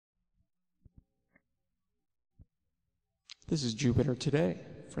This is Jupiter Today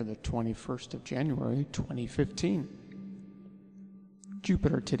for the 21st of January, 2015.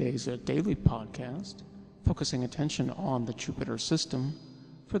 Jupiter Today is a daily podcast focusing attention on the Jupiter system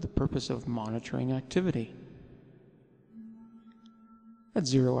for the purpose of monitoring activity. At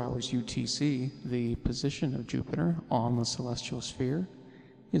 0 hours UTC, the position of Jupiter on the celestial sphere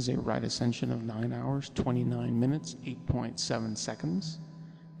is a right ascension of 9 hours, 29 minutes, 8.7 seconds,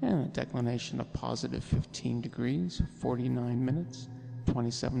 and a declination of positive 15 degrees, 49 minutes,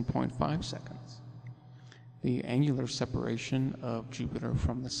 27.5 seconds. The angular separation of Jupiter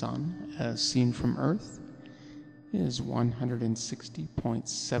from the Sun, as seen from Earth, is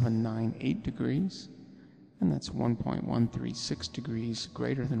 160.798 degrees, and that's 1.136 degrees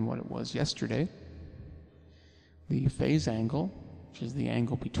greater than what it was yesterday. The phase angle, which is the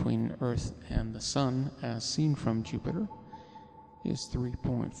angle between Earth and the Sun, as seen from Jupiter, is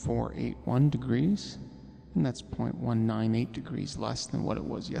 3.481 degrees, and that's 0.198 degrees less than what it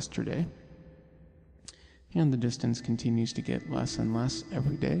was yesterday. And the distance continues to get less and less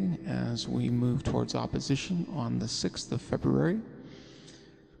every day as we move towards opposition on the 6th of February.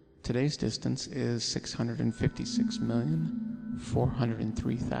 Today's distance is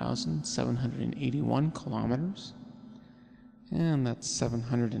 656,403,781 kilometers, and that's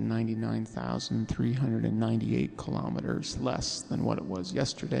 799,398 kilometers less than what it was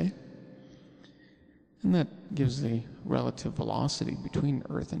yesterday. And that gives a relative velocity between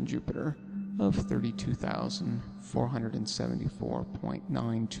Earth and Jupiter of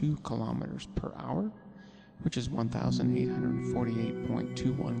 32,474.92 kilometers per hour, which is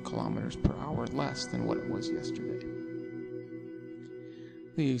 1,848.21 kilometers per hour less than what it was yesterday.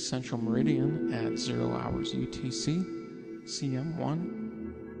 The central meridian at 0 hours UTC,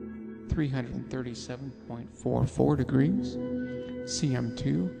 CM1, 337.44 degrees,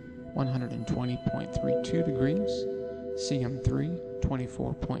 CM2, 120.32 degrees, CM3,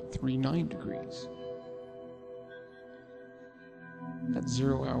 24.39 degrees. At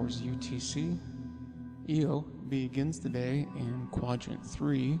 0 hours UTC, Io begins the day in quadrant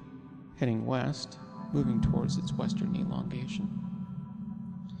 3, heading west, moving towards its western elongation.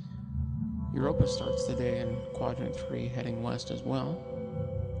 Europa starts the day in quadrant 3, heading west as well.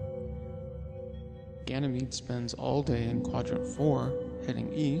 Ganymede spends all day in quadrant 4,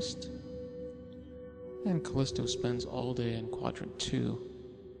 heading east. And Callisto spends all day in quadrant 2,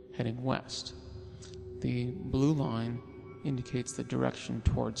 heading west. The blue line indicates the direction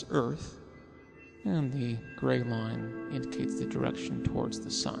towards Earth, and the gray line indicates the direction towards the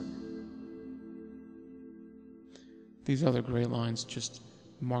Sun. These other gray lines just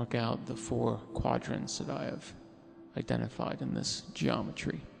mark out the 4 quadrants that I have identified in this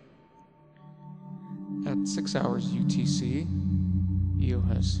geometry. At 6 hours UTC, Io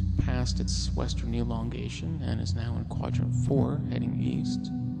has passed its western elongation and is now in quadrant 4, heading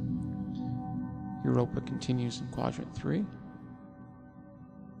east. Europa continues in quadrant 3.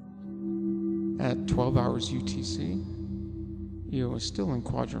 At 12 hours UTC, Io is still in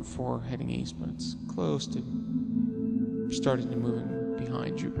quadrant 4, heading east, but it's close to starting to move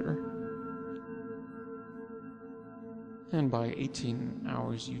behind Jupiter. And by 18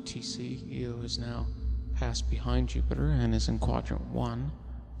 hours UTC, Io is now passed behind Jupiter and is in quadrant 1,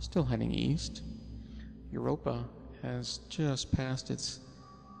 still heading east. Europa has just passed its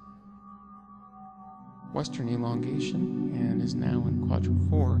western elongation and is now in quadrant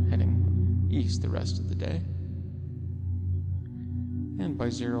 4, heading east the rest of the day. And by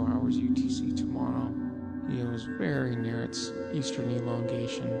 0 hours UTC tomorrow, Io is very near its eastern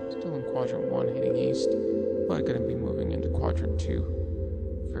elongation, still in quadrant 1, heading east, but going to be moving into quadrant 2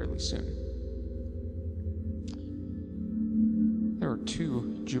 fairly soon. There are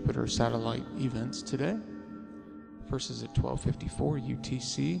 2 Jupiter satellite events today. First is at 12:54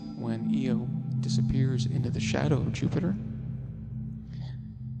 UTC, when Io disappears into the shadow of Jupiter,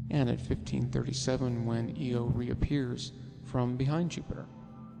 and at 15:37 when Io reappears from behind Jupiter.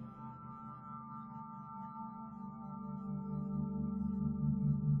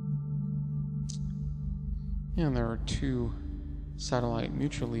 And there are 2 satellite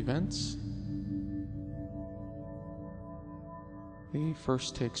mutual events. The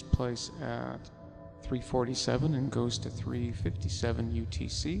first takes place at 3:47 and goes to 3:57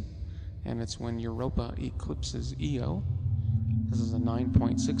 UTC, and it's when Europa eclipses Io. This is a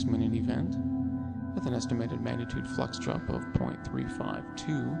 9.6 minute event with an estimated magnitude flux drop of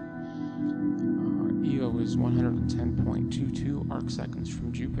 0.352. Io is 110.22 arc seconds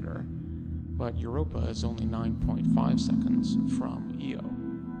from Jupiter, but Europa is only 9.5 seconds from Io.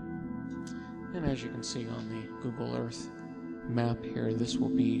 And as you can see on the Google Earth map here, this will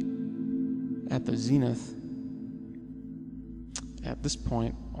be at the zenith at this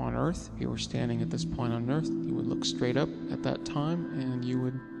point on Earth, if you were standing at this point on Earth, you would look straight up at that time and you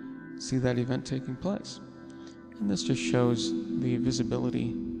would see that event taking place. And this just shows the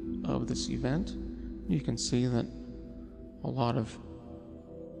visibility of this event. You can see that a lot of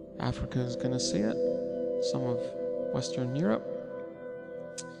Africa is going to see it, some of Western Europe,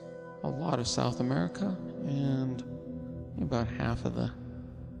 a lot of South America, and about half of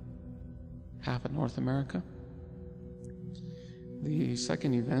North America. The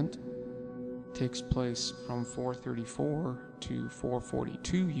second event takes place from 4:34 to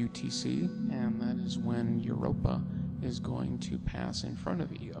 4:42 UTC, and that is when Europa is going to pass in front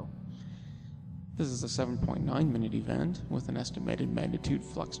of Io. This is a 7.9 minute event with an estimated magnitude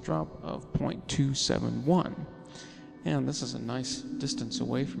flux drop of 0.271. And this is a nice distance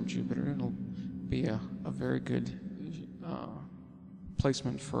away from Jupiter. It'll be a very good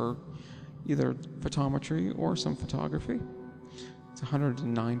placement for either photometry or some photography. It's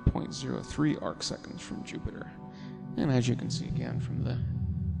 109.03 arc seconds from Jupiter. And as you can see again from the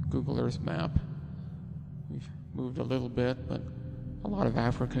Google Earth map, we've moved a little bit, but a lot of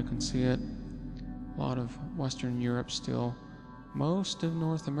Africa can see it, a lot of Western Europe still, most of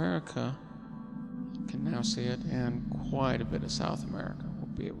North America can now see it, and quite a bit of South America will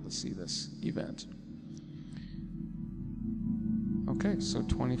be able to see this event. Okay, so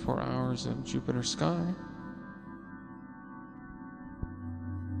 24 hours of Jupiter sky.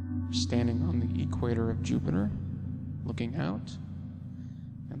 Standing on the equator of Jupiter, looking out,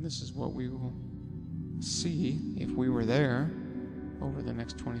 and this is what we will see if we were there over the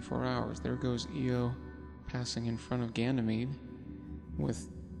next 24 hours. There goes Io passing in front of Ganymede with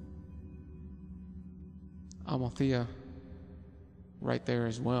Amalthea right there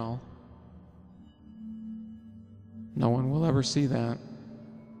as well. No one will ever see that.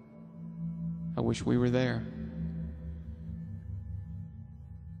 I wish we were there.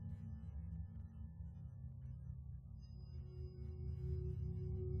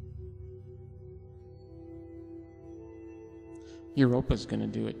 Europa's going to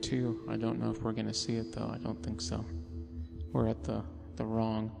do it too. I don't know if we're going to see it though. I don't think so. We're at the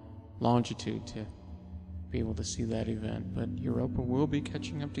wrong longitude to be able to see that event, but Europa will be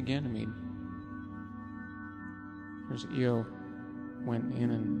catching up to Ganymede. There's Io went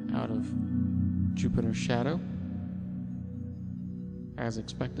in and out of Jupiter's shadow, as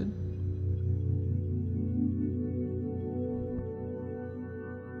expected.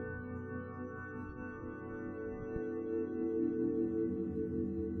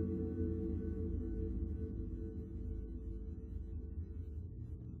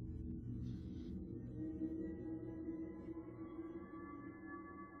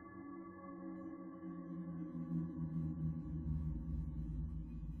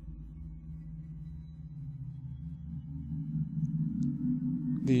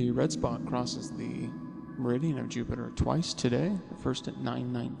 The red spot crosses the meridian of Jupiter twice today, the first at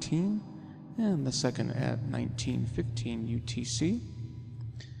 9:19 and the second at 19:15 UTC.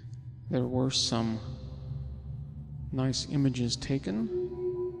 There were some nice images taken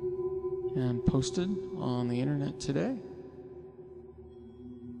and posted on the internet today.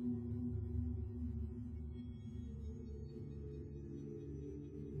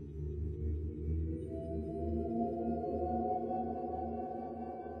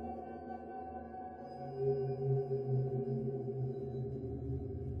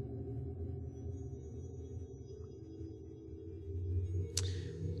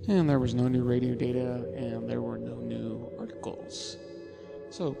 And there was no new radio data, and there were no new articles.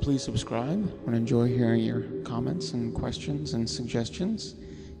 So please subscribe and enjoy hearing your comments and questions and suggestions.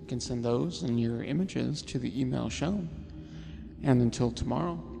 You can send those and your images to the email shown. And until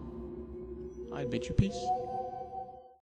tomorrow, I bid you peace.